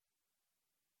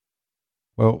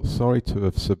Well, sorry to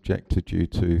have subjected you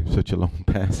to such a long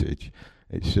passage.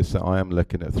 It's just that I am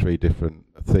looking at three different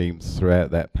themes throughout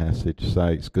that passage, so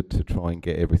it's good to try and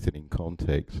get everything in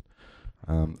context.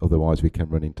 Otherwise, we can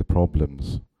run into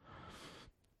problems.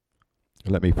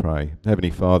 Let me pray.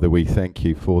 Heavenly Father, we thank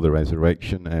you for the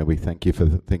resurrection, and we thank you for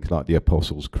things like the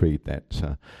Apostles' Creed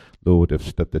that, Lord, have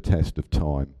stood the test of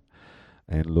time.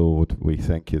 And Lord, we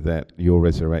thank you that your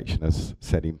resurrection has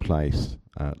set in place,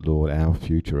 Lord, our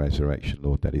future resurrection,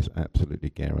 Lord, that is absolutely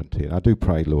guaranteed. I do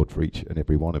pray, Lord, for each and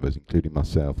every one of us, including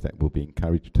myself, that we'll be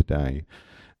encouraged today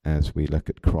as we look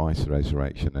at Christ's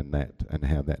resurrection and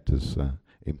how that does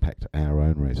impact our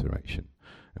own resurrection.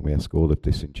 And we ask all of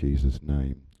this in Jesus'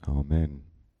 name. Amen.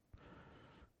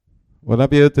 Well,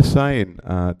 have you heard the saying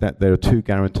that there are two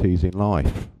guarantees in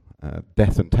life,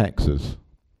 death and taxes?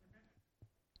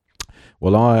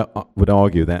 Well, I would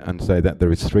argue that and say that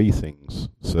there is three things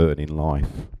certain in life: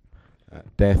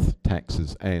 death,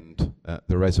 taxes, and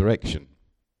the resurrection.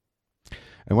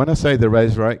 And when I say the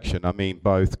resurrection, I mean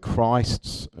both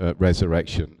Christ's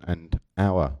resurrection and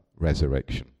our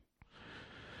resurrection.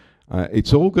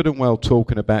 It's all good and well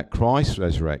talking about Christ's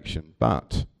resurrection,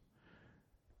 but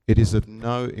it is of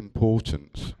no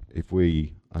importance if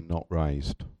we are not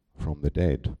raised from the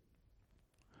dead.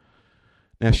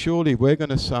 Now, surely we're going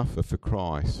to suffer for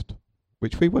Christ,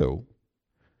 which we will.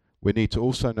 We need to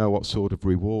also know what sort of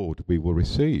reward we will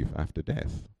receive after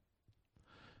death.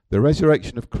 The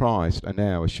resurrection of Christ and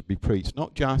ours should be preached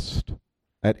not just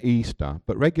at Easter,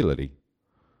 but regularly.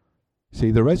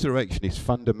 See, the resurrection is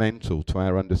fundamental to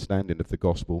our understanding of the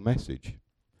gospel message.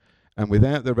 And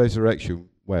without the resurrection,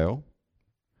 well,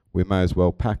 we may as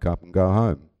well pack up and go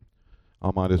home.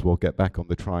 I might as well get back on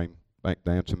the train back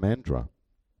down to Mandurah.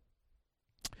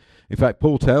 In fact,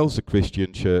 Paul tells the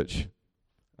Christian church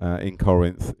in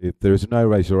Corinth, if there is no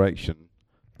resurrection,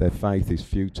 their faith is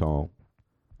futile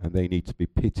and they need to be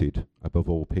pitied above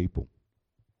all people.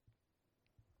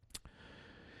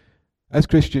 As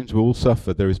Christians, we will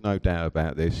suffer, there is no doubt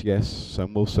about this. Yes,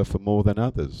 some will suffer more than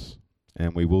others,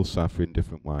 and we will suffer in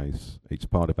different ways. It's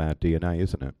part of our DNA,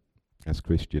 isn't it, as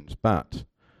Christians? But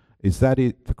is that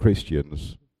it for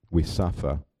Christians? We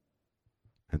suffer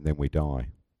and then we die.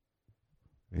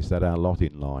 Is that our lot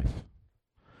in life?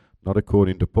 Not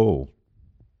according to Paul.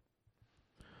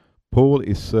 Paul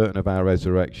is certain of our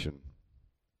resurrection.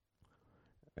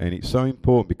 And it's so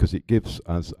important because it gives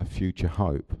us a future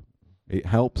hope. It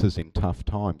helps us in tough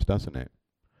times, doesn't it?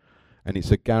 And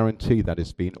it's a guarantee that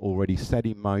has been already set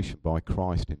in motion by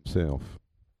Christ himself.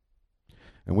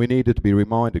 And we needed to be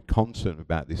reminded constantly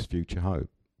about this future hope.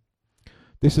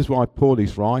 This is why Paul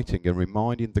is writing and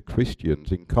reminding the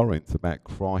Christians in Corinth about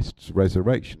Christ's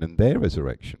resurrection and their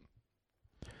resurrection.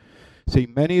 See,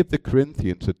 many of the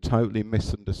Corinthians had totally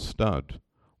misunderstood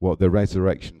what the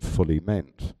resurrection fully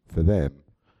meant for them,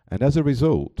 and as a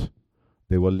result,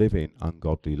 they were living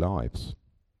ungodly lives.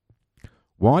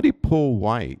 Why did Paul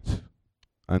wait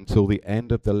until the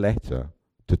end of the letter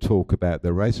to talk about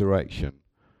the resurrection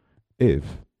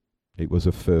if it was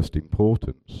of first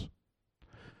importance?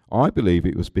 I believe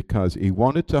it was because he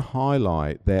wanted to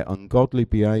highlight their ungodly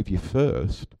behavior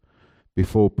first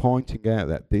before pointing out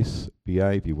that this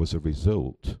behavior was a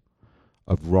result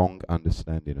of wrong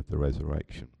understanding of the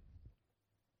resurrection.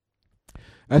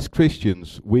 As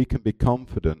Christians, we can be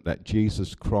confident that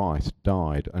Jesus Christ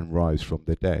died and rose from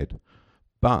the dead,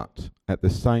 but at the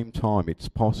same time it's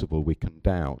possible we can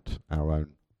doubt our own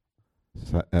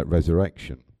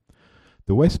resurrection.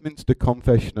 The Westminster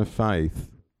Confession of Faith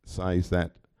says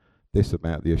that this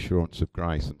about the assurance of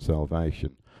grace and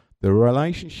salvation. The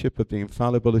relationship of the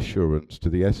infallible assurance to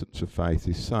the essence of faith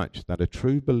is such that a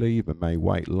true believer may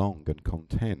wait long and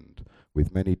contend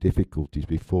with many difficulties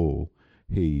before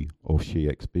he or she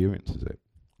experiences it.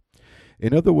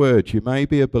 In other words, you may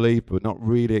be a believer but not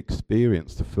really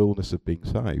experience the fullness of being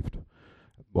saved.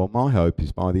 Well, my hope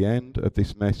is by the end of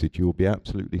this message you will be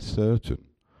absolutely certain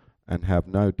and have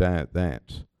no doubt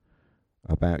that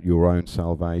about your own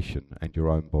salvation and your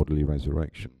own bodily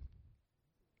resurrection.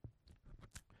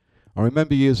 I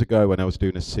remember years ago when I was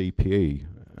doing a CPE,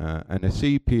 and a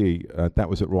CPE, that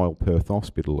was at Royal Perth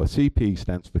Hospital. A CPE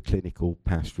stands for Clinical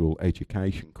Pastoral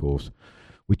Education course,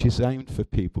 which is aimed for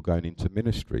people going into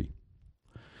ministry.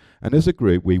 And as a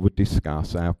group, we would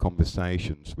discuss our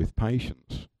conversations with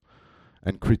patients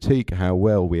and critique how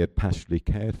well we had pastorally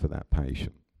cared for that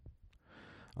patient.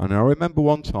 And I remember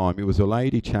one time it was a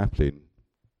lady chaplain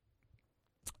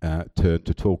turn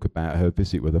to talk about her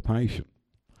visit with a patient.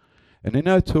 And in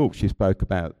her talk, she spoke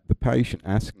about the patient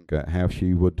asking her how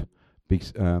she would be,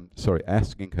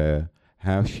 asking her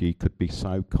how she could be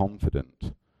so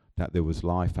confident that there was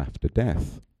life after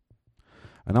death.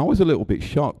 And I was a little bit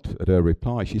shocked at her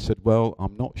reply. She said, well,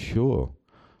 I'm not sure,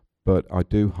 but I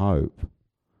do hope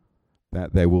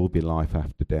that there will be life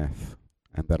after death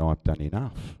and that I've done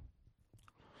enough.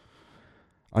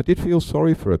 I did feel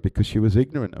sorry for her because she was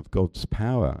ignorant of God's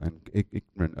power and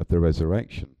ignorant of the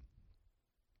resurrection,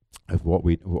 of what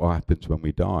happens when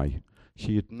we die.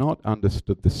 She had not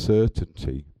understood the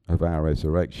certainty of our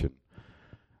resurrection,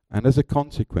 and as a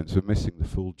consequence of missing the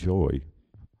full joy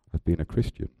of being a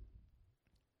Christian.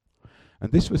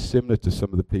 And this was similar to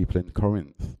some of the people in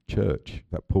Corinth church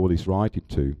that Paul is writing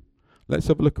to. Let's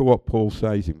have a look at what Paul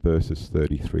says in verses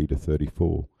 33 to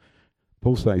 34.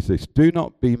 Paul says this, "Do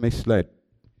not be misled.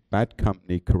 Bad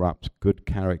company corrupts good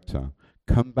character.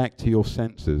 Come back to your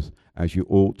senses as you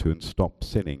ought to and stop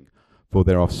sinning, for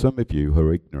there are some of you who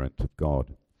are ignorant of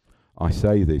God. I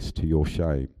say this to your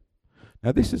shame."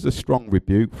 Now this is a strong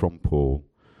rebuke from Paul,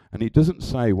 and it doesn't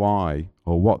say why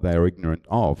or what they're ignorant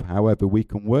of. However, we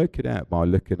can work it out by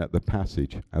looking at the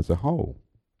passage as a whole.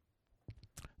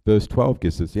 Verse 12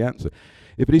 gives us the answer.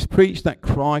 "If it is preached that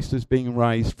Christ is being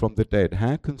raised from the dead,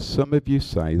 how can some of you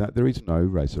say that there is no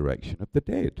resurrection of the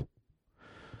dead?"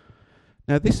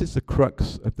 Now this is the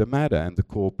crux of the matter and the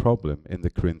core problem in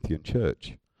the Corinthian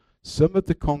church. Some of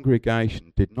the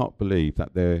congregation did not believe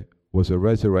that there was a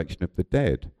resurrection of the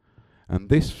dead, and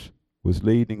this was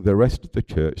leading the rest of the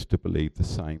church to believe the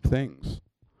same things.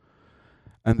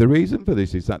 And the reason for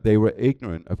this is that they were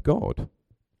ignorant of God.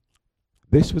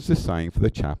 This was the same for the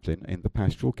chaplain in the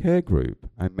pastoral care group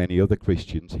and many other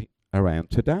Christians around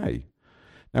today.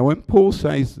 Now when Paul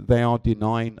says they are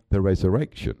denying the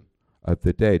resurrection of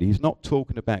the dead, he's not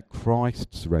talking about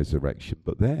Christ's resurrection,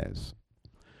 but theirs.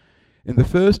 In the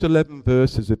first 11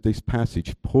 verses of this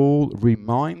passage, Paul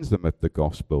reminds them of the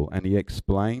gospel, and he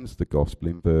explains the gospel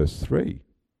in verse 3.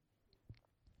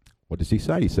 What does he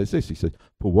say? He says this, he says,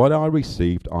 "For what I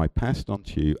received I passed on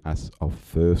to you as of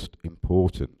first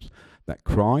importance, that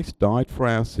Christ died for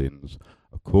our sins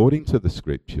according to the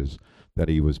scriptures, that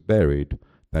he was buried,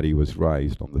 that he was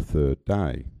raised on the third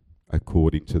day,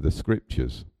 according to the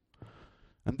scriptures."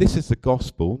 And this is the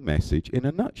gospel message in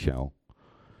a nutshell.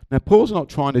 Now, Paul's not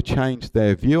trying to change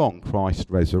their view on Christ's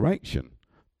resurrection,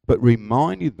 but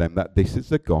reminding them that this is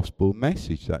the gospel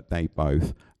message that they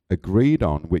both agreed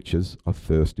on, which is of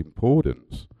first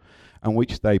importance, and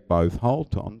which they both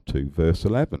hold on to. Verse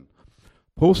 11.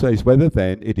 Paul says, "Whether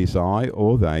then it is I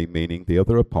or they," meaning the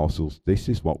other apostles, "this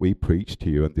is what we preach to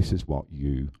you, and this is what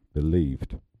you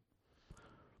believed."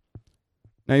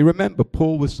 Now you remember,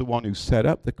 Paul was the one who set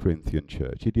up the Corinthian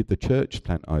church. He did the church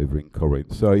plant over in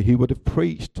Corinth. So he would have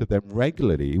preached to them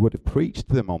regularly. He would have preached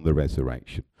to them on the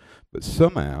resurrection. But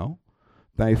somehow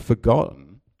they've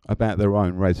forgotten about their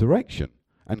own resurrection.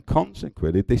 And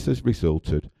consequently, this has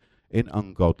resulted in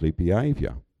ungodly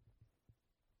behavior.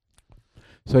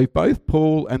 So if both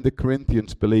Paul and the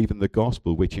Corinthians believe in the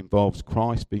gospel, which involves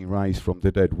Christ being raised from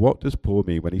the dead, what does Paul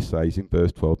mean when he says in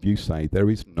verse 12, "You say there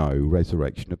is no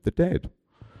resurrection of the dead"?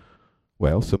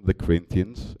 Well, some of the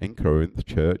Corinthians in Corinth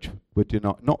church were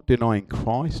not denying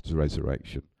Christ's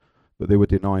resurrection, but they were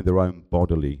denying their own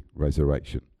bodily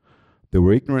resurrection. They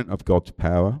were ignorant of God's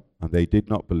power, and they did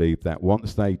not believe that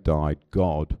once they died,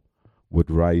 God would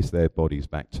raise their bodies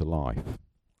back to life.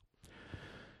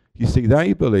 You see,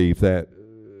 they believed that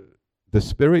the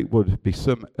spirit would be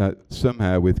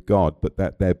somehow with God, but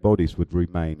that their bodies would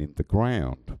remain in the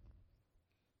ground.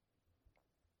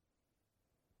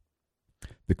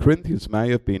 The Corinthians may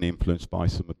have been influenced by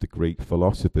some of the Greek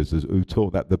philosophers who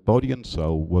taught that the body and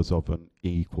soul was of an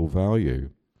equal value,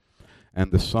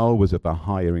 and the soul was of a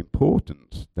higher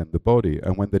importance than the body.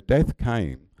 And when the death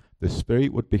came, the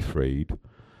spirit would be freed.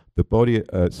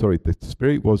 The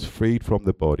spirit was freed from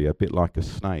the body, a bit like a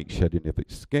snake shedding of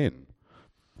its skin.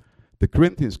 The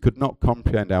Corinthians could not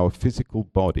comprehend our physical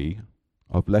body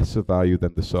of lesser value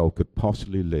than the soul could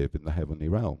possibly live in the heavenly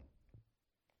realm.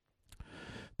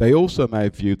 They also may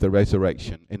have viewed the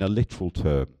resurrection in a literal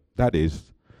term. That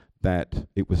is, that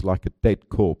it was like a dead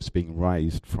corpse being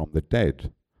raised from the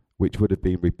dead, which would have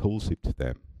been repulsive to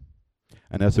them.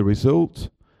 And as a result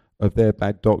of their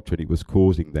bad doctrine, it was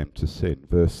causing them to sin.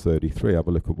 Verse 33, have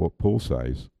a look at what Paul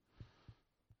says.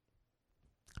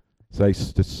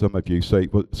 Says to some of you,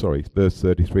 verse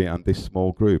 33, "And this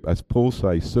small group," as Paul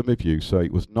says, some of you, so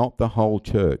it was not the whole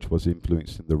church was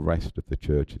influencing the rest of the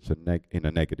church. It's in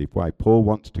a negative way. Paul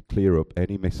wants to clear up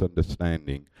any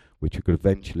misunderstanding which could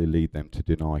eventually lead them to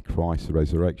deny Christ's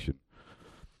resurrection.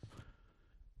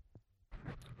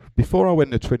 Before I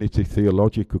went to Trinity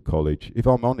Theological College, if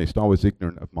I'm honest, I was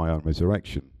ignorant of my own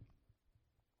resurrection.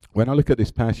 When I look at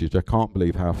this passage, I can't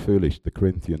believe how foolish the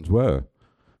Corinthians were.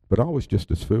 But I was just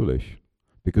as foolish,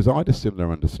 because I had a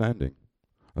similar understanding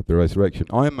of the resurrection.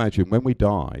 I imagine when we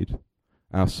died,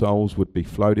 our souls would be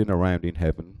floating around in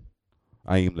heaven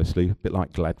aimlessly, a bit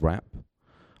like glad wrap.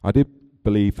 I did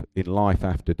believe in life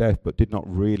after death, but did not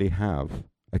really have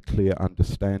a clear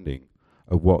understanding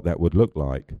of what that would look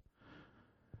like.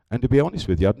 And to be honest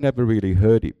with you, I'd never really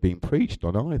heard it being preached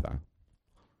on either.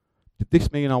 Did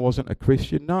this mean I wasn't a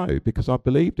Christian? No, because I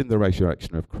believed in the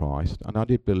resurrection of Christ, and I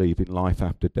did believe in life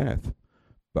after death.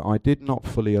 But I did not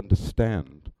fully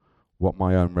understand what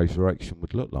my own resurrection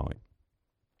would look like.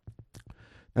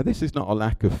 Now, this is not a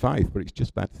lack of faith, but it's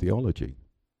just bad theology.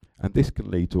 And this can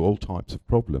lead to all types of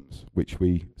problems, which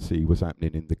we see was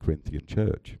happening in the Corinthian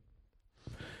church.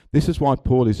 This is why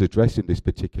Paul is addressing this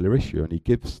particular issue, and he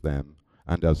gives them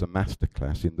and as a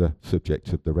masterclass in the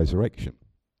subject of the resurrection.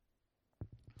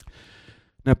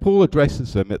 Now, Paul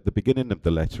addresses them at the beginning of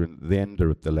the letter and at the end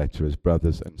of the letter as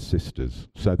brothers and sisters.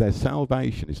 So their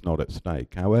salvation is not at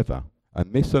stake. However, a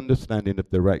misunderstanding of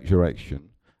the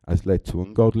resurrection has led to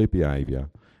ungodly behaviour,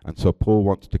 and so Paul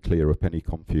wants to clear up any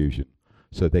confusion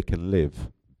so they can live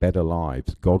better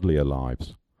lives, godlier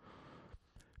lives.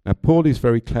 Now, Paul is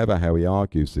very clever how he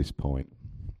argues this point.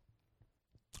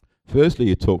 Firstly,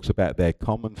 he talks about their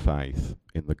common faith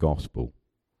in the gospel,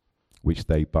 which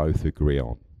they both agree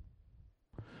on.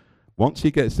 Once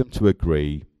he gets them to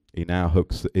agree, he's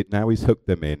hooked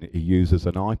them in. He uses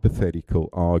an hypothetical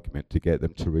argument to get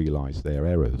them to realise their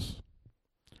errors.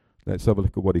 Let's have a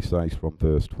look at what he says from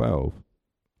verse 12.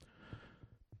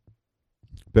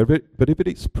 But if it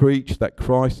is preached that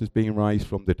Christ has been raised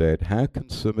from the dead, how can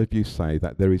some of you say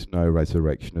that there is no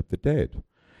resurrection of the dead?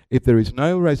 If there is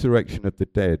no resurrection of the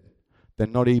dead,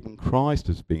 then not even Christ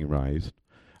has been raised.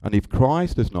 And if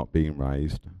Christ has not been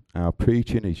raised, our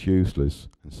preaching is useless,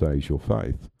 and so is your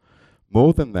faith.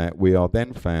 More than that, we are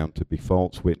then found to be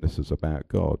false witnesses about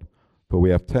God, for we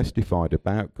have testified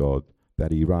about God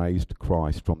that he raised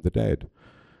Christ from the dead.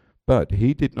 But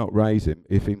he did not raise him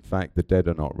if in fact the dead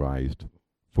are not raised.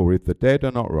 For if the dead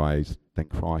are not raised, then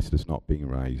Christ has not been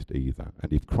raised either.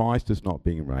 And if Christ has not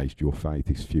been raised, your faith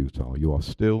is futile. You are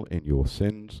still in your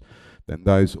sins. Then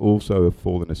those also who have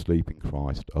fallen asleep in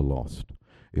Christ are lost.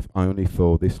 If only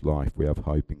for this life we have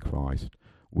hope in Christ,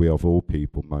 we of all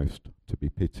people most to be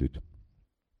pitied.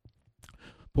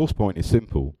 Paul's point is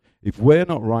simple. If we're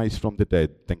not raised from the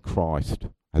dead, then Christ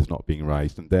has not been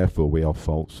raised, and therefore we are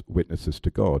false witnesses to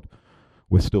God.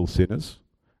 We're still sinners,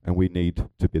 and we need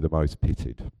to be the most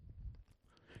pitied.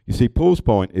 You see, Paul's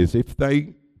point is if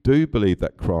they do believe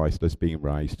that Christ has been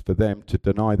raised, for them to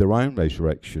deny their own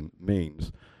resurrection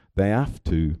means they have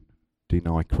to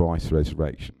deny Christ's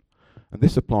resurrection. And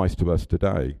this applies to us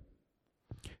today.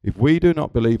 If we do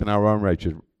not believe in our own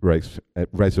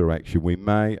resurrection, we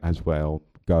may as well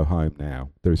go home now.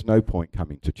 There is no point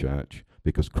coming to church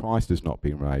because Christ has not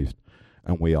been raised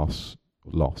and we are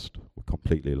lost. We're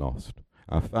completely lost.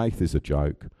 Our faith is a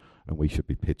joke and we should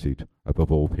be pitied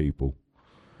above all people.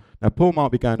 Now, Paul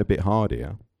might be going a bit hard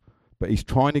here, but he's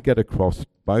trying to get across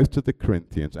both to the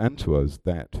Corinthians and to us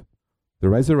that the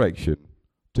resurrection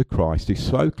to Christ is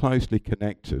so closely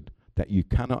connected that you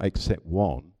cannot accept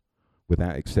one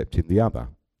without accepting the other.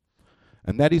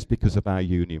 And that is because of our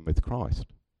union with Christ.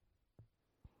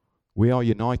 We are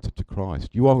united to Christ.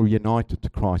 You are united to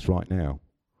Christ right now.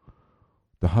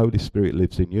 The Holy Spirit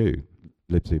lives in you,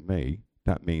 lives in me.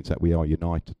 That means that we are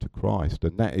united to Christ.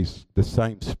 And that is the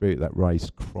same Spirit that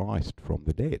raised Christ from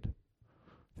the dead.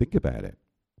 Think about it.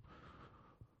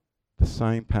 The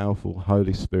same powerful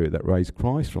Holy Spirit that raised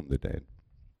Christ from the dead.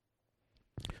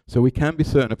 So we can be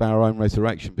certain of our own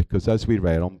resurrection because as we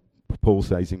read on, Paul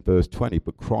says in verse 20,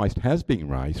 but Christ has been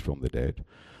raised from the dead,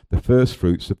 the first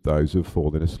fruits of those who have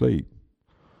fallen asleep.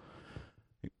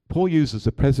 Paul uses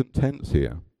the present tense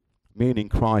here, meaning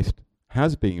Christ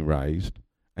has been raised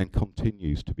and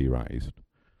continues to be raised.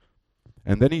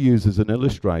 And then he uses an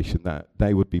illustration that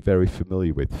they would be very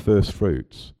familiar with. First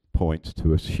fruits points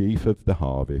to a sheaf of the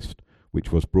harvest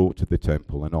which was brought to the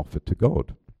temple and offered to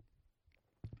God.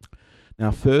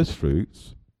 Now, first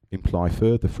fruits imply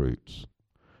further fruits.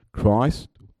 Christ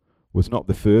was not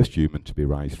the first human to be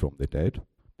raised from the dead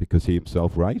because he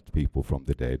himself raised people from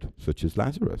the dead, such as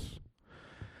Lazarus.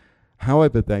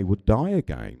 However, they would die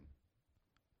again.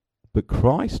 But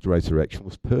Christ's resurrection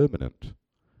was permanent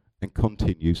and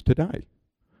continues today.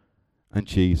 And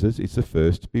Jesus is the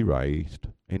first to be raised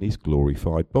in his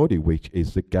glorified body, which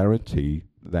is the guarantee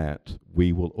that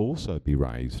we will also be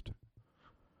raised.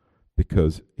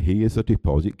 Because he is a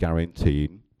deposit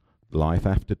guaranteeing life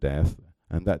after death,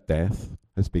 and that death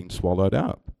has been swallowed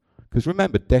up. Because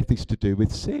remember, death is to do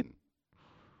with sin.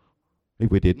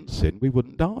 If we didn't sin, we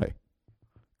wouldn't die.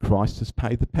 Christ has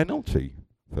paid the penalty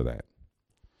for that.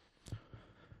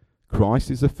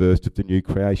 Christ is the first of the new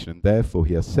creation, and therefore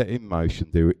he has set in motion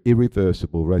the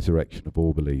irreversible resurrection of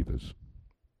all believers.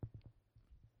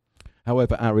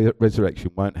 However, our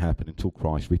resurrection won't happen until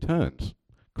Christ returns.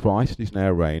 Christ is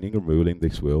now reigning and ruling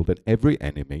this world, and every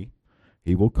enemy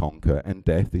he will conquer, and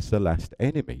death is the last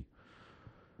enemy.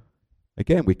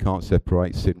 Again, we can't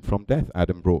separate sin from death.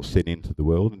 Adam brought sin into the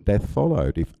world, and death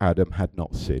followed. If Adam had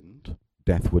not sinned,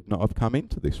 death would not have come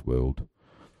into this world.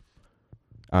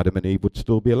 Adam and Eve would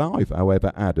still be alive.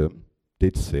 However, Adam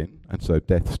did sin, and so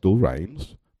death still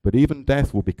reigns. But even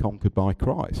death will be conquered by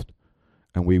Christ,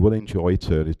 and we will enjoy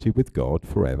eternity with God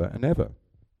forever and ever.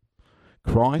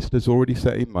 Christ has already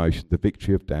set in motion the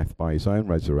victory of death by his own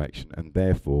resurrection, and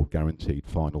therefore guaranteed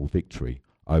final victory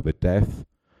over death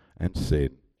and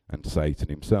sin and Satan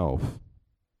himself.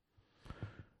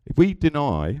 If we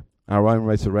deny our own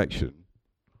resurrection,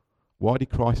 why did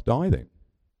Christ die then?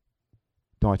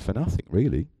 Died for nothing,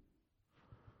 really.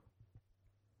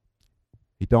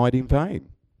 He died in vain.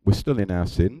 We're still in our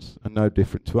sins and no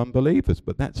different to unbelievers,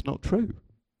 but that's not true.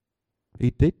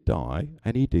 He did die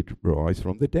and he did rise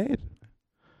from the dead.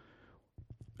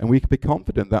 And we can be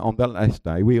confident that on that last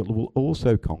day we will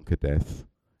also conquer death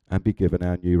and be given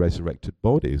our new resurrected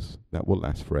bodies that will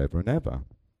last forever and ever.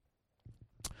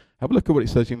 Have a look at what it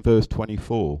says in verse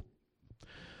 24.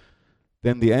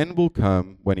 Then the end will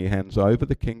come when he hands over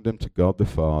the kingdom to God the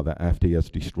Father after he has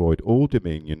destroyed all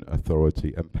dominion,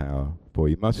 authority and power, for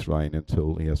he must reign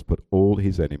until he has put all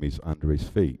his enemies under his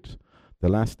feet. The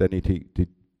last enemy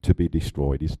to be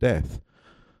destroyed is death.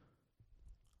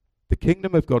 The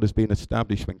kingdom of God has been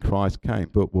established when Christ came,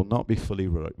 but will not be fully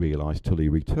realized till he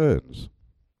returns.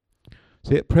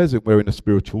 See, at present we're in a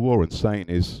spiritual war, and Satan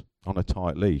is on a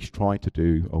tight leash, trying to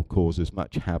do or cause as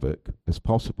much havoc as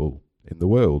possible in the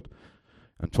world,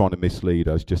 and trying to mislead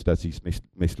us just as he's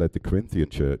misled the Corinthian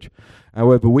church.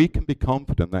 However, we can be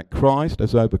confident that Christ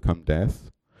has overcome death,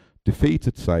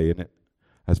 defeated Satan,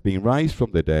 has been raised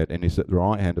from the dead, and is at the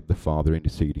right hand of the Father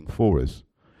interceding for us.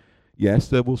 Yes,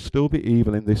 there will still be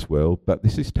evil in this world, but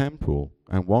this is temporal,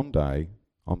 and one day,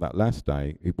 on that last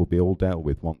day, it will be all dealt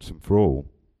with once and for all.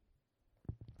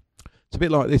 It's a bit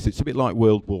like this. It's a bit like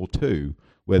World War II,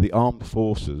 where the armed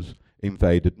forces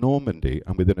invaded Normandy,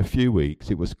 and within a few weeks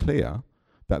it was clear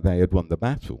that they had won the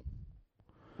battle.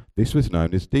 This was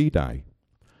known as D-Day.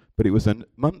 But it was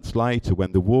months later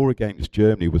when the war against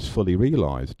Germany was fully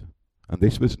realised, and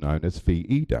this was known as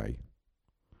VE Day.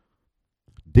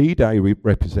 D-Day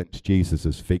represents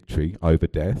Jesus' victory over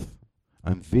death,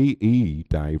 and VE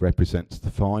Day represents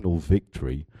the final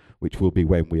victory, which will be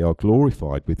when we are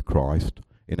glorified with Christ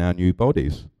in our new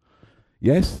bodies.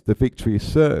 Yes, the victory is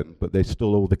certain, but there's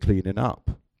still all the cleaning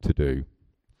up to do.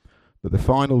 But the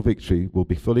final victory will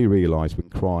be fully realised when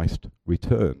Christ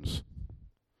returns.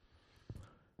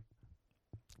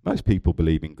 Most people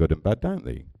believe in good and bad, don't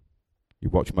they? You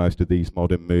watch most of these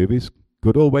modern movies,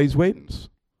 good always wins.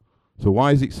 So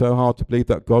why is it so hard to believe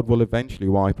that God will eventually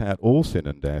wipe out all sin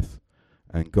and death,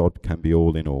 and God can be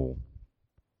all in all?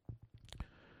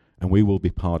 And we will be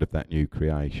part of that new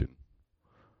creation.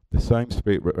 The same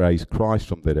Spirit that raised Christ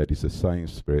from the dead is the same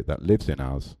Spirit that lives in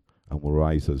us and will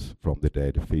raise us from the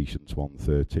dead, Ephesians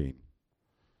 1:13.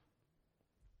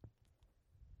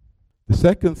 The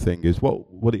second thing is,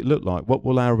 what will it look like? What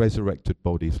will our resurrected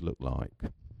bodies look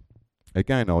like?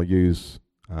 Again, I'll use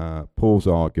Paul's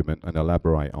argument and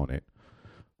elaborate on it.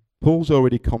 Paul's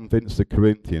already convinced the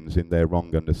Corinthians in their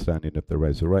wrong understanding of the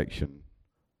resurrection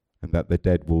and that the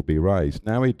dead will be raised.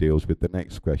 Now he deals with the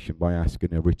next question by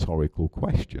asking a rhetorical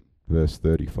question. Verse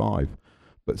 35.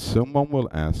 But someone will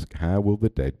ask, how will the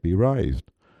dead be raised?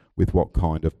 With what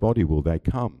kind of body will they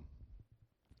come?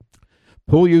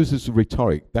 Paul uses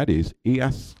rhetoric. That is, he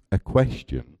asks a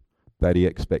question that he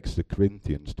expects the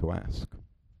Corinthians to ask,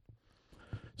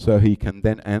 so he can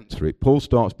then answer it. Paul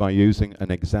starts by using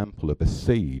an example of a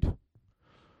seed.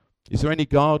 Is there any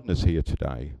gardeners here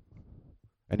today?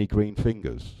 Any green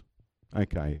fingers?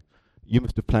 Okay. You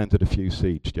must have planted a few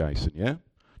seeds, Jason, yeah?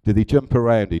 Did they jump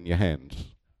around in your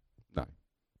hands? No.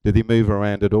 Did they move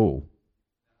around at all?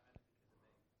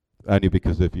 Only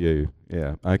because of you.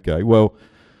 Yeah, okay. Well,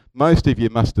 most of you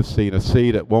must have seen a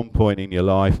seed at one point in your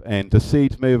life, and the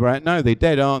seeds move around. No, they're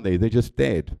dead, aren't they? They're just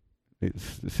dead.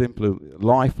 It's simply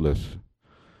lifeless.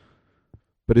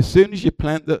 But as soon as you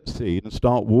plant that seed and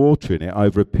start watering it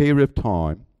over a period of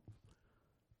time,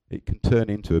 it can turn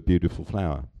into a beautiful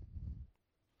flower.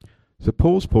 So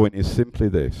Paul's point is simply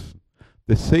this.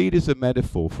 The seed is a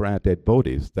metaphor for our dead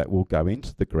bodies that will go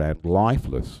into the ground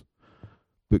lifeless,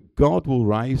 but God will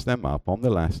raise them up on the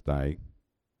last day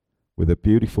with a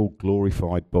beautiful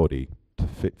glorified body to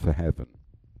fit for heaven.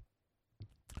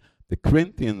 The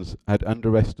Corinthians had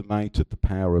underestimated the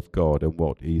power of God and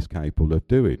what he's capable of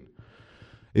doing.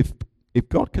 If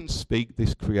God can speak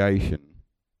this creation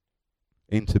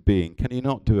into being, can he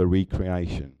not do a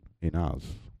recreation in us?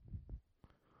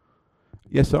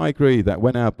 Yes, I agree that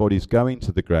when our bodies go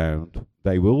into the ground,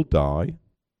 they will die,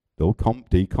 they'll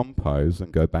decompose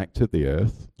and go back to the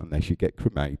earth unless you get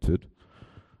cremated.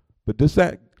 But does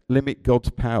that limit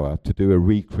God's power to do a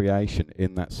recreation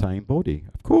in that same body?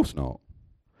 Of course not.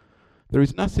 There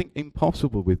is nothing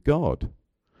impossible with God.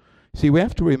 See, we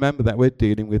have to remember that we're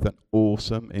dealing with an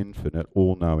awesome, infinite,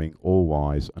 all-knowing,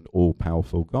 all-wise, and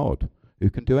all-powerful God who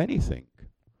can do anything.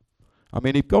 I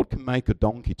mean, if God can make a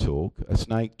donkey talk, a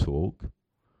snake talk,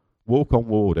 walk on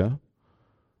water,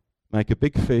 make a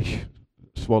big fish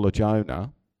swallow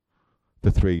Jonah for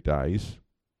 3 days,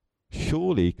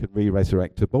 surely he can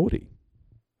re-resurrect a body.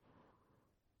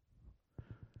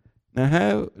 Now,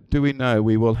 how do we know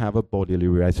we will have a bodily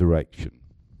resurrection?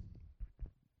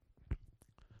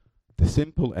 The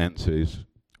simple answer is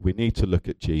we need to look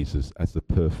at Jesus as the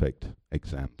perfect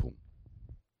example.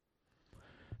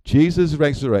 Jesus'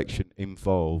 resurrection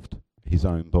involved his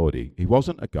own body. He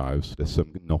wasn't a ghost, as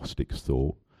some Gnostics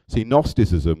thought. See,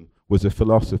 Gnosticism was a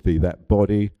philosophy that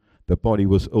the body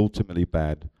was ultimately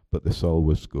bad, but the soul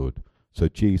was good. So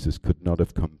Jesus could not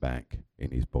have come back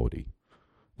in his body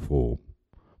form.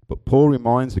 But Paul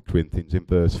reminds the Corinthians in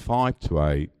verse 5 to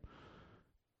 8,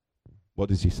 what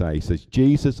does he say? He says,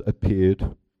 Jesus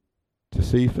appeared to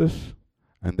Cephas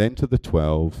and then to the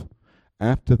 12.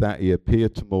 After that he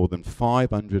appeared to more than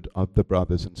 500 of the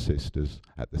brothers and sisters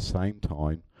at the same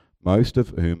time, most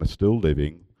of whom are still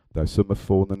living, though some have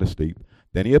fallen asleep.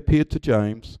 Then he appeared to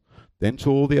James, then to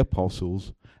all the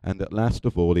apostles, and at last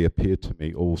of all he appeared to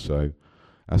me also,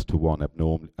 as to one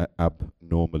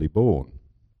abnormally born.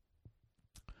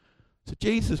 So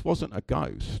Jesus wasn't a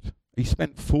ghost. He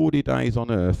spent 40 days on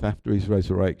earth after his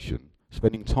resurrection,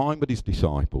 spending time with his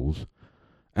disciples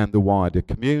and the wider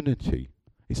community.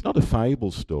 It's not a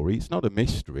fable story, it's not a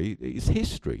mystery, it's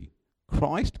history.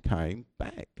 Christ came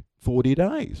back, 40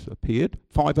 days, appeared,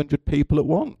 500 people at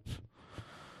once.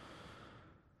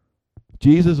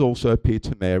 Jesus also appeared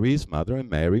to Mary, his mother, and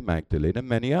Mary Magdalene, and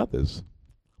many others.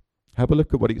 Have a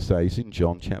look at what it says in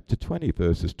John chapter 20,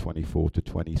 verses 24 to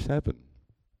 27.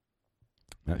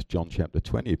 That's John chapter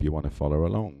 20, if you want to follow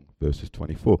along, verses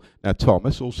 24. Now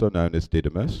Thomas, also known as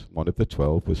Didymus, one of the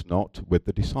 12, was not with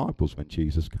the disciples when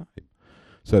Jesus came.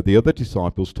 So the other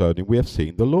disciples told him, "We have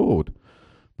seen the Lord."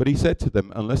 But he said to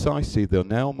them, "Unless I see the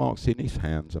nail marks in his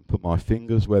hands, and put my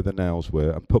fingers where the nails were,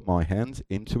 and put my hands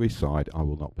into his side, I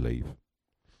will not believe."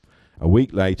 A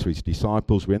week later his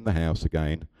disciples were in the house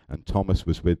again, and Thomas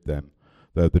was with them.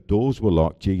 Though the doors were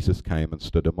locked, Jesus came and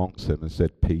stood amongst them and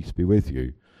said, "Peace be with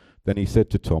you." Then he said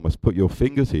to Thomas, "Put your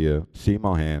fingers here, see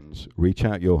my hands, reach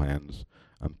out your hands,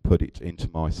 and put it into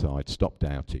my side. Stop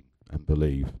doubting and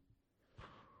believe."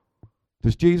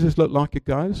 Does Jesus look like a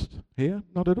ghost here?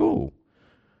 Not at all.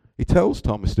 He tells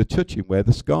Thomas to touch him where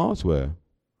the scars were.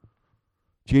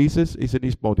 Jesus is in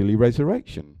his bodily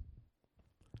resurrection.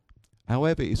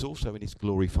 However, he's also in his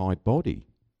glorified body.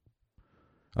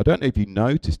 I don't know if you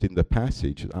noticed in the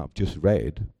passage that I've just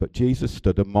read, but Jesus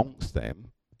stood amongst them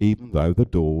even though the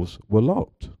doors were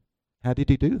locked. How did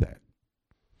he do that?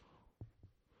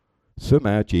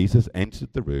 Somehow Jesus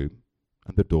entered the room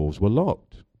and the doors were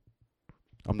locked.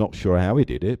 I'm not sure how he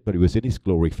did it, but he was in his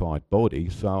glorified body,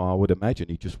 so I would imagine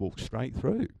he just walked straight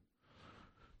through.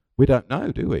 We don't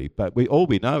know, do we? But all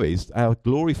we know is our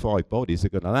glorified bodies are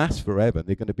going to last forever, and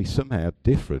they're going to be somehow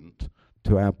different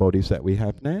to our bodies that we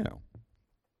have now.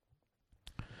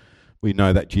 We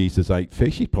know that Jesus ate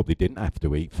fish. He probably didn't have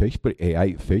to eat fish, but he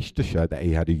ate fish to show that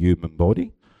he had a human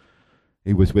body.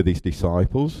 He was with his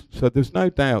disciples. So there's no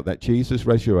doubt that Jesus'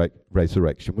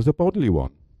 resurrection was a bodily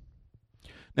one.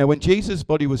 Now, when Jesus'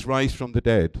 body was raised from the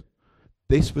dead,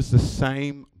 this was the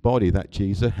same body that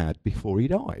Jesus had before he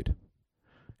died.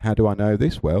 How do I know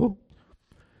this? Well,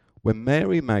 when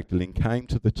Mary Magdalene came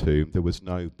to the tomb, there was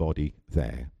no body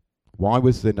there. Why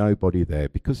was there no body there?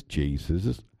 Because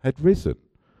Jesus had risen.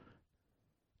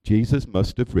 Jesus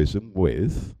must have risen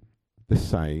with the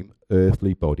same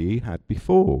earthly body he had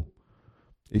before.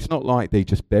 It's not like they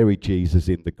just buried Jesus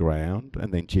in the ground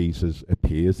and then Jesus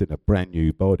appears in a brand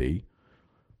new body.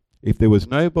 If there was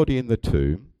nobody in the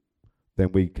tomb,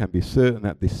 then we can be certain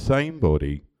that this same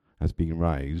body has been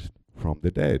raised from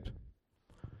the dead.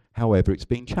 However, it's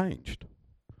been changed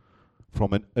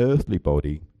from an earthly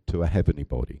body to a heavenly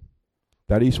body.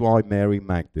 That is why Mary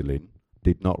Magdalene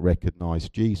did not recognize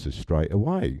Jesus straight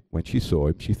away. When she saw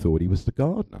him, she thought he was the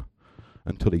gardener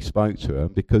until he spoke to her,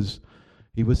 because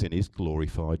he was in his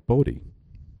glorified body.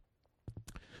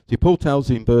 See, Paul tells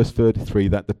in verse 33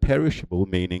 that the perishable,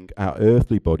 meaning our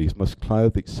earthly bodies, must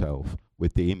clothe itself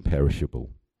with the imperishable.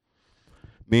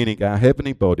 Meaning our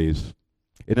heavenly bodies,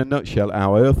 in a nutshell,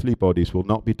 our earthly bodies will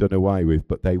not be done away with,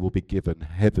 but they will be given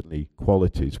heavenly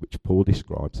qualities, which Paul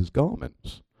describes as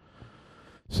garments.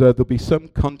 So there'll be some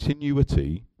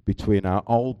continuity between our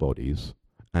old bodies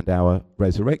and our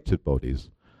resurrected bodies.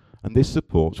 And this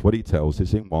supports what he tells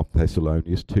us in 1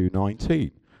 Thessalonians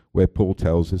 2:19, where Paul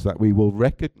tells us that we will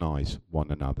recognize one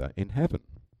another in heaven.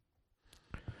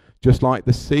 Just like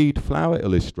the seed flower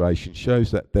illustration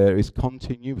shows that there is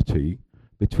continuity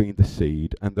between the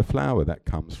seed and the flower that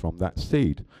comes from that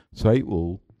seed. So it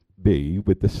will be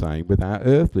with the same with our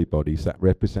earthly bodies that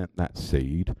represent that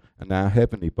seed and our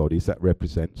heavenly bodies that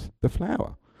represent the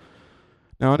flower.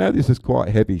 Now I know this is quite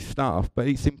heavy stuff, but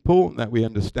it's important that we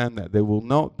understand that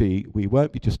we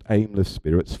won't be just aimless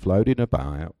spirits floating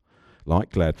about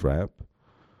like Gladrab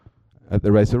at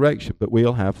the resurrection, but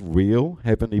we'll have real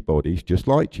heavenly bodies just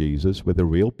like Jesus with a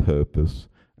real purpose,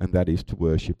 and that is to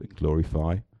worship and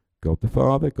glorify God the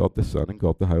Father, God the Son, and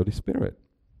God the Holy Spirit.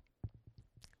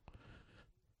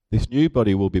 This new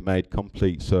body will be made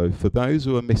complete. So for those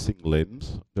who are missing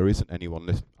limbs, there isn't anyone,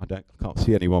 can't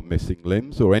see anyone missing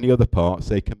limbs or any other parts,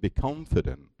 they can be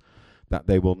confident that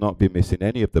they will not be missing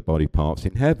any of the body parts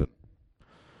in heaven.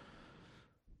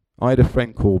 I had a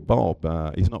friend called Bob,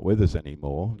 he's not with us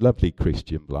anymore, lovely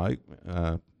Christian bloke,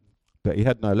 but he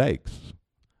had no legs.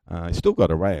 He still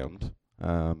got around.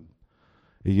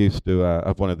 He used to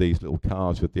have one of these little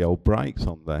cars with the old brakes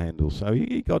on the handle, so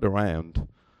he got around.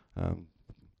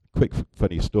 Quick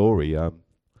funny story,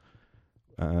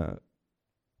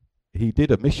 he did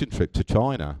a mission trip to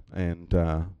China, and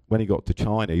when he got to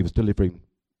China he was delivering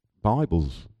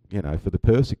Bibles, for the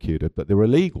persecuted, but they were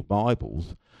illegal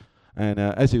Bibles, and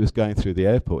as he was going through the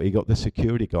airport he got the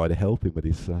security guy to help him with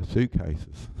his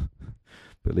suitcases,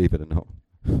 believe it or not.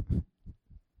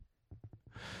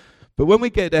 But when we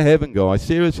get to heaven, guys,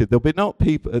 seriously, there won't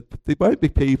be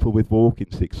people with walking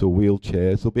sticks or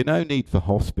wheelchairs, there'll be no need for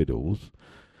hospitals.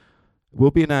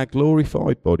 We'll be in our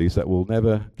glorified bodies that will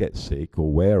never get sick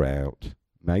or wear out,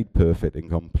 made perfect and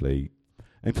complete.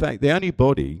 In fact, the only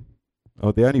body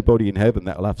in heaven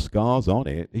that will have scars on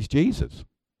it is Jesus.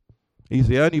 He's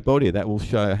the only body that will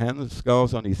show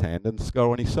scars on his hand and a scar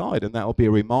on his side, and that will be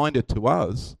a reminder to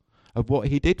us of what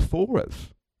he did for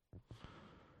us.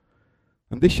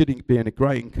 And this should be a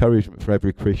great encouragement for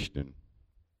every Christian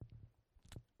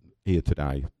here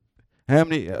today. How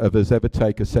many of us ever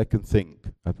take a second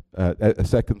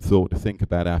thought to think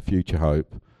about our future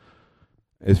hope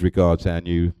as regards our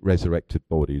new resurrected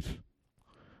bodies?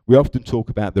 We often talk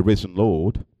about the risen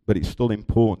Lord, but it's still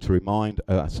important to remind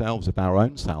ourselves of our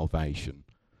own salvation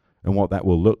and what that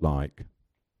will look like.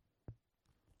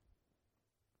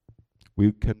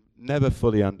 We can never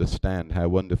fully understand how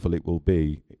wonderful it will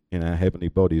be in our heavenly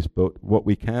bodies, but what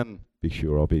we can be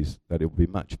sure of is that it will be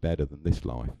much better than this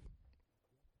life.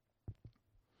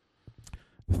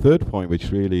 The third point,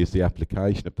 which really is the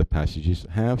application of the passage, is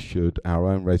how should our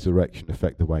own resurrection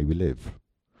affect the way we live?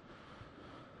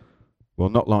 Well,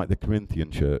 not like the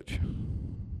Corinthian church.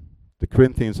 The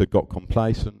Corinthians had got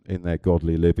complacent in their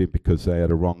godly living because they had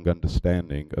a wrong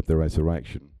understanding of the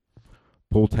resurrection.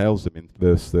 Paul tells them in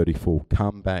verse 34,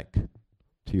 come back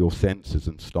to your senses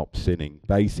and stop sinning.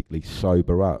 Basically,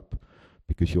 sober up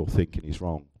because your thinking is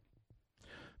wrong.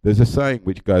 There's a saying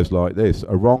which goes like this: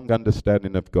 a wrong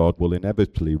understanding of God will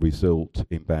inevitably result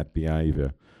in bad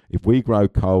behaviour. If we grow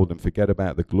cold and forget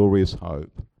about the glorious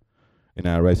hope in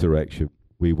our resurrection,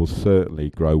 we will certainly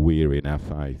grow weary in our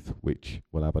faith, which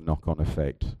will have a knock-on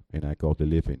effect in our godly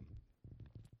living.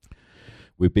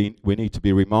 We need to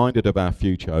be reminded of our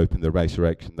future hope in the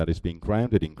resurrection that is being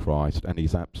grounded in Christ and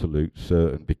is absolute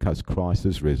certain because Christ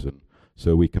has risen,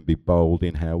 so we can be bold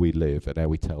in how we live and how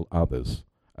we tell others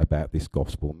about this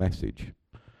gospel message.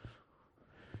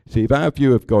 See, if our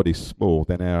view of God is small,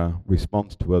 then our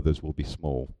response to others will be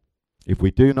small. If we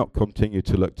do not continue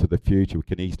to look to the future, we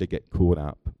can easily get caught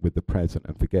up with the present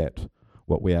and forget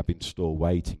what we have in store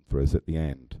waiting for us at the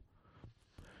end.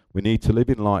 We need to live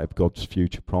in light of God's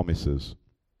future promises.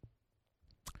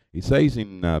 It says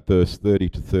in verse 30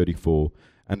 to 34,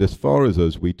 and as far as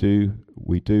us, we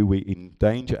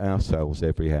endanger ourselves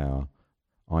every hour.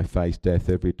 I face death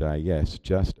every day, yes,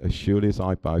 just as surely as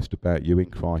I boast about you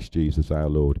in Christ Jesus our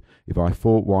Lord. If I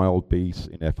fought wild beasts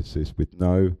in Ephesus with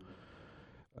no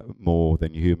more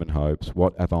than human hopes,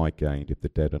 what have I gained if the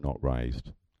dead are not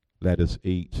raised? Let us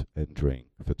eat and drink,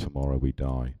 for tomorrow we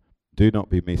die. Do not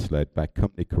be misled. Bad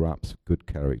company corrupts good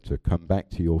character. Come back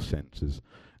to your senses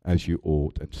as you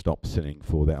ought and stop sinning,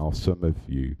 for there are some of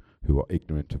you who are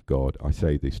ignorant of God. I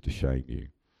say this to shame you.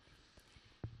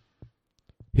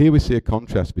 Here we see a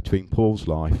contrast between Paul's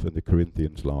life and the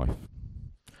Corinthians' life.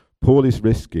 Paul is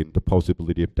risking the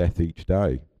possibility of death each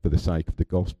day for the sake of the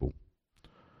gospel.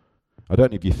 I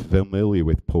don't know if you're familiar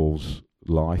with Paul's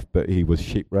life, but he was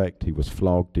shipwrecked, he was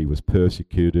flogged, he was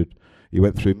persecuted, he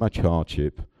went through much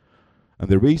hardship. And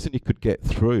the reason he could get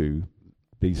through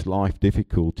these life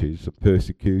difficulties and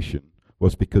persecution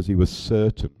was because he was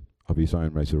certain of his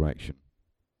own resurrection.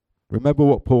 Remember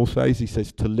what Paul says? He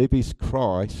says, to live is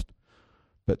Christ,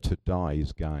 but to die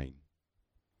is gain.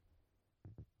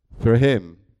 For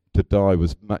him, to die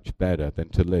was much better than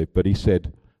to live, but he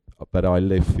said, but I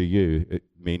live for you,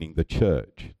 meaning the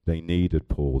church. They needed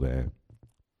Paul there.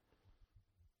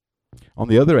 On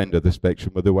the other end of the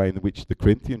spectrum were the way in which the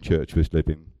Corinthian church was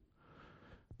living.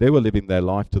 They were living their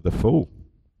life to the full.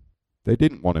 They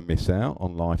didn't want to miss out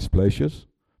on life's pleasures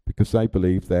because they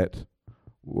believed that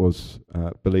was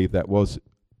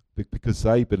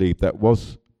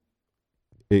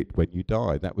it when you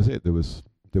died. That was it. There was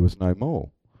no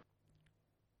more.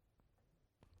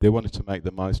 They wanted to make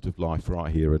the most of life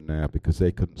right here and now because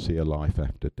they couldn't see a life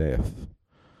after death,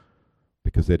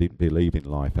 because they didn't believe in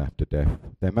life after death.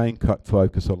 Their main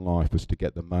focus on life was to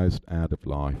get the most out of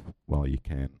life while you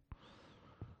can.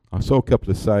 I saw a couple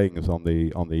of sayings on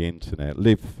the internet.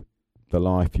 Live the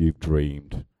life you've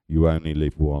dreamed. You only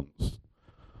live once.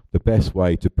 The best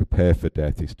way to prepare for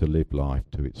death is to live life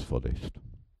to its fullest.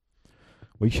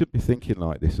 We should be thinking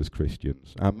like this as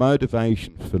Christians. Our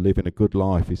motivation for living a good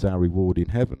life is our reward in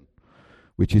heaven,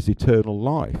 which is eternal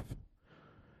life.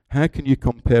 How can you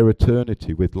compare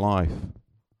eternity with life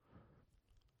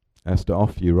as to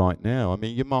offer you right now? I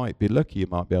mean, you might be lucky, you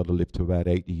might be able to live to about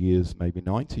 80 years, maybe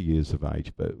 90 years of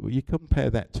age, but you compare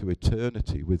that to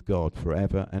eternity with God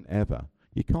forever and ever.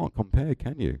 You can't compare,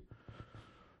 can you?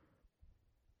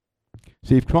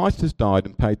 See, if Christ has died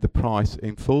and paid the price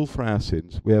in full for our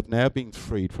sins, we have now been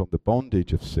freed from the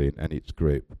bondage of sin and its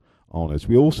grip on us.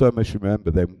 We also must remember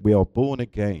that we are born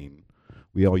again,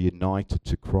 we are united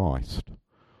to Christ.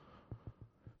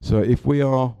 So if we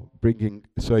are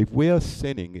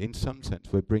sinning, in some sense,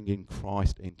 we're bringing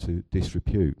Christ into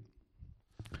disrepute.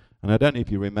 And I don't know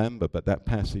if you remember, but that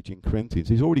passage in Corinthians,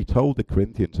 he's already told the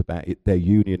Corinthians about their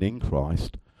union in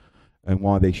Christ and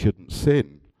why they shouldn't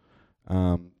sin.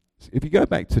 If you go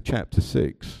back to chapter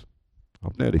 6,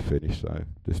 I've nearly finished, so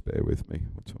just bear with me.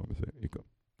 What time is it? You've got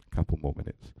a couple more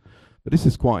minutes. But this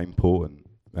is quite important.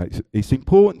 It's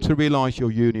important to realise your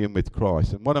union with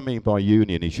Christ. And what I mean by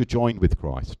union is you're joined with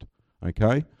Christ.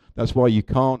 Okay? That's why you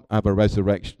can't have a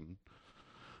resurrection.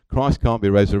 Christ can't be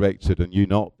resurrected and you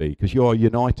not be, because you are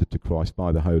united to Christ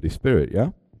by the Holy Spirit,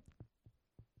 yeah?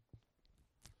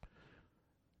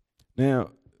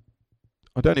 Now,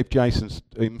 I don't know if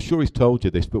I'm sure he's told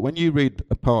you this, but when you read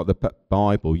a part of the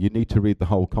Bible, you need to read the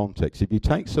whole context. If you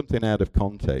take something out of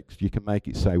context, you can make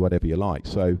it say whatever you like.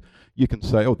 So you can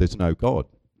say, oh, there's no God.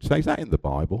 It says that in the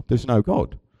Bible. There's no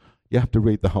God. You have to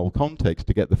read the whole context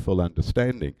to get the full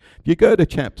understanding. If you go to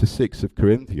chapter 6 of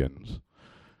Corinthians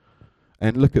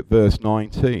and look at verse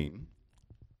 19,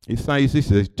 it says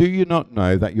this, do you not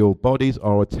know that your bodies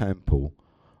are a temple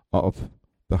of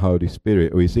the Holy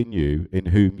Spirit who is in you, in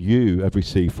whom you have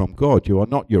received from God? You are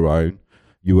not your own.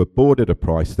 You were bought at a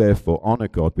price, therefore honour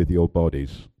God with your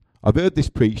bodies. I've heard this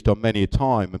preached on many a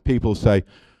time, and people say,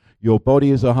 your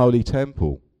body is a holy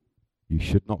temple. You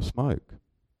should not smoke.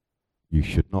 You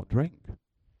should not drink.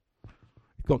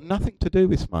 It's got nothing to do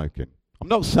with smoking. I'm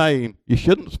not saying you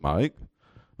shouldn't smoke,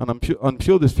 and I'm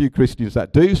sure there's few Christians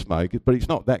that do smoke, but it's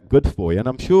not that good for you, and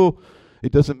I'm sure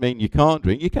it doesn't mean you can't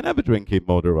drink. You can have a drink in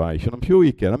moderation. I'm sure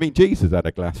you can. I mean, Jesus had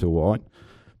a glass of wine.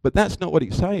 But that's not what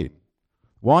it's saying.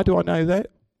 Why do I know that?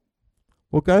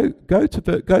 Well, go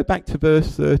back to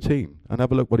verse 13 and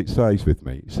have a look what it says with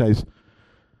me. It says,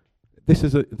 this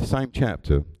is the same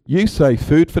chapter. You say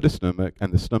food for the stomach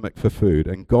and the stomach for food,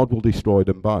 and God will destroy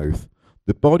them both.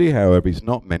 The body, however, is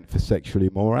not meant for sexual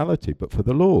immorality, but for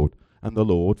the Lord, and the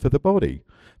Lord for the body.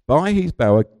 By his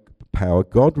power,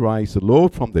 God raised the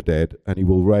Lord from the dead, and he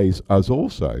will raise us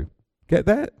also. Get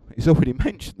that? He's already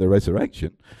mentioned the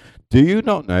resurrection. Do you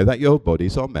not know that your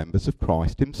bodies are members of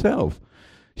Christ himself?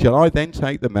 Shall I then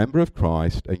take the member of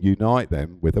Christ and unite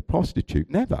them with a prostitute?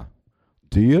 Never.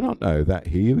 Do you not know that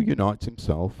he who unites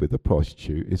himself with a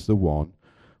prostitute is the one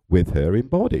with her in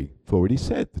body? For it is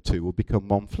said, the two will become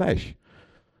one flesh.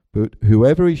 But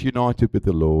whoever is united with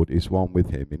the Lord is one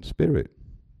with him in spirit.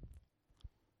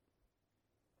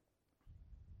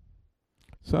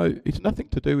 So it's nothing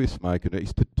to do with smoking.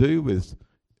 It's to do with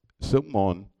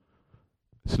someone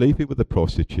sleeping with a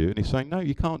prostitute, and he's saying, no,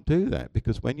 you can't do that,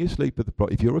 because when you sleep with the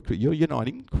if you're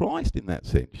uniting Christ in that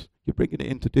sense. You're bringing it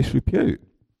into disrepute.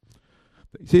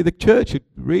 You see, the church had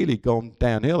really gone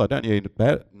downhill. I don't even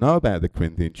know about the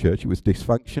Corinthian church. It was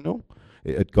dysfunctional.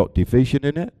 It had got division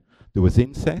in it. There was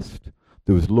incest.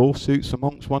 There was lawsuits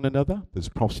amongst one another. There was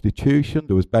prostitution.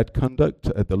 There was bad conduct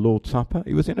at the Lord's Supper.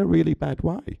 It was in a really bad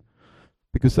way,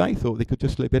 because they thought they could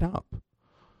just live it up.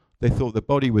 They thought the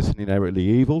body was inherently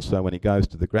evil, so when it goes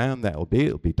to the ground, it'll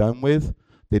be done with.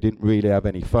 They didn't really have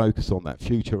any focus on that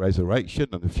future resurrection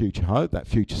and the future hope, that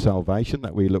future salvation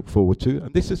that we look forward to.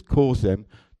 And this has caused them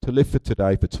to live for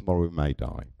today, for tomorrow we may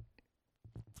die.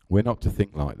 We're not to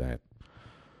think like that.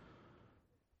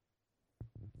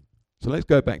 So let's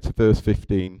go back to verse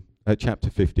 15, chapter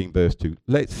 15, verse 2.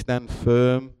 Let's stand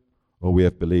firm, or we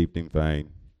have believed in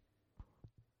vain.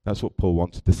 That's what Paul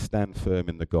wants, to stand firm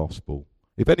in the gospel.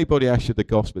 If anybody asks you the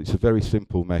gospel, it's a very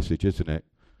simple message, isn't it?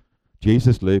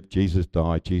 Jesus lived, Jesus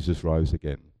died, Jesus rose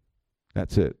again.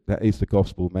 That's it. That is the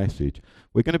gospel message.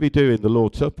 We're going to be doing the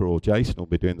Lord's Supper, or Jason will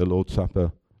be doing the Lord's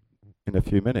Supper in a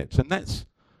few minutes. And that's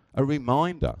a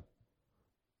reminder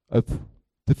of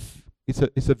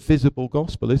it's a visible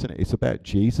gospel, isn't it? It's about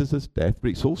Jesus' death, but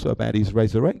it's also about his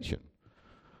resurrection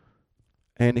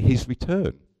and his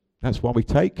return. That's why we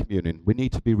take communion. We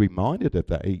need to be reminded of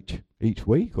that each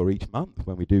week or each month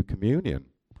when we do communion.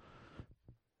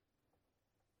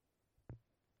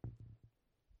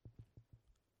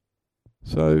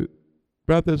 So,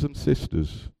 brothers and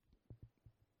sisters,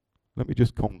 let me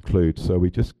just conclude. So we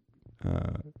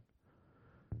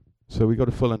got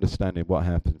a full understanding of what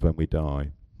happens when we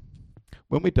die.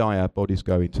 When we die, our bodies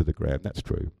go into the ground. That's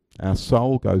true. Our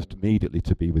soul goes immediately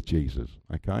to be with Jesus.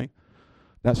 Okay,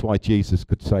 that's why Jesus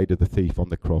could say to the thief on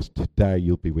the cross, "Today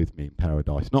you'll be with me in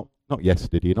paradise." Not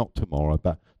yesterday, not tomorrow,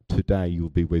 but today you'll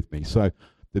be with me. So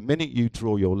the minute you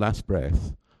draw your last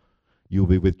breath, you'll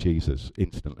be with Jesus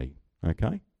instantly.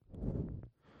 Okay?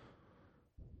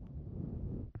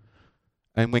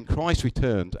 And when Christ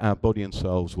returns, our body and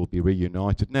souls will be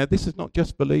reunited. Now, this is not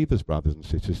just believers, brothers and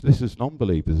sisters. This is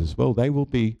non-believers as well. They will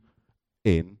be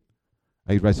in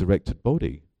a resurrected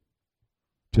body,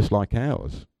 just like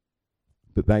ours.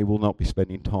 But they will not be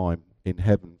spending time in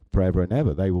heaven forever and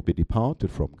ever. They will be departed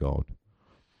from God.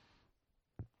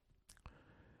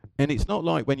 And it's not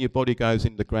like when your body goes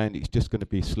in the ground, it's just going to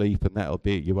be sleep and that'll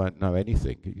be it. You won't know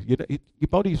anything. Your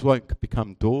bodies won't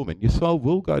become dormant. Your soul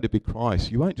will go to be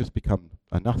Christ. You won't just become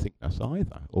a nothingness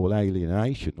either, or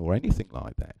alienation or anything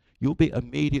like that. You'll be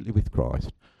immediately with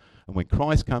Christ. And when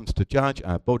Christ comes to judge,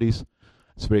 our bodies,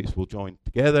 spirits will join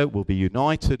together, will be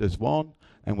united as one,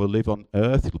 and we'll live on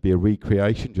earth. It'll be a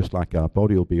recreation, just like our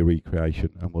body will be a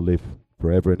recreation, and we'll live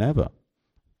forever and ever.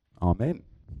 Amen.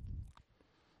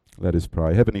 Let us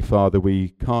pray. Heavenly Father, we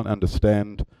can't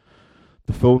understand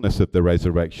the fullness of the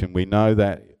resurrection. We know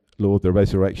that, Lord, the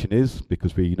resurrection is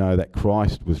because we know that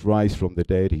Christ was raised from the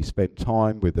dead. He spent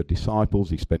time with the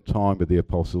disciples. He spent time with the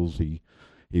apostles. He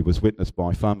was witnessed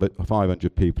by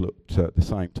 500 people at the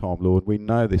same time, Lord. We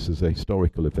know this is a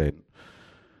historical event.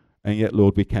 And yet,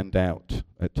 Lord, we can doubt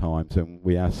at times, and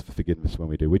we ask for forgiveness when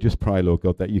we do. We just pray, Lord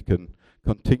God, that you can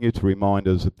continue to remind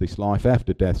us of this life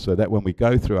after death, so that when we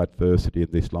go through adversity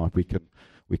in this life, we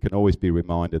can always be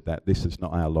reminded that this is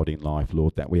not our lot in life,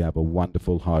 Lord, that we have a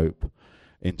wonderful hope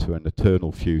into an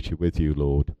eternal future with you,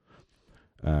 Lord.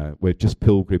 We're just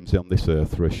pilgrims on this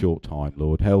earth for a short time,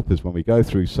 Lord. Help us when we go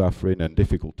through suffering and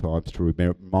difficult times to be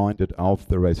reminded of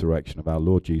the resurrection of our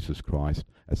Lord Jesus Christ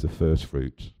as the first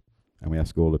fruits. And we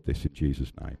ask all of this in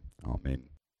Jesus' name. Amen.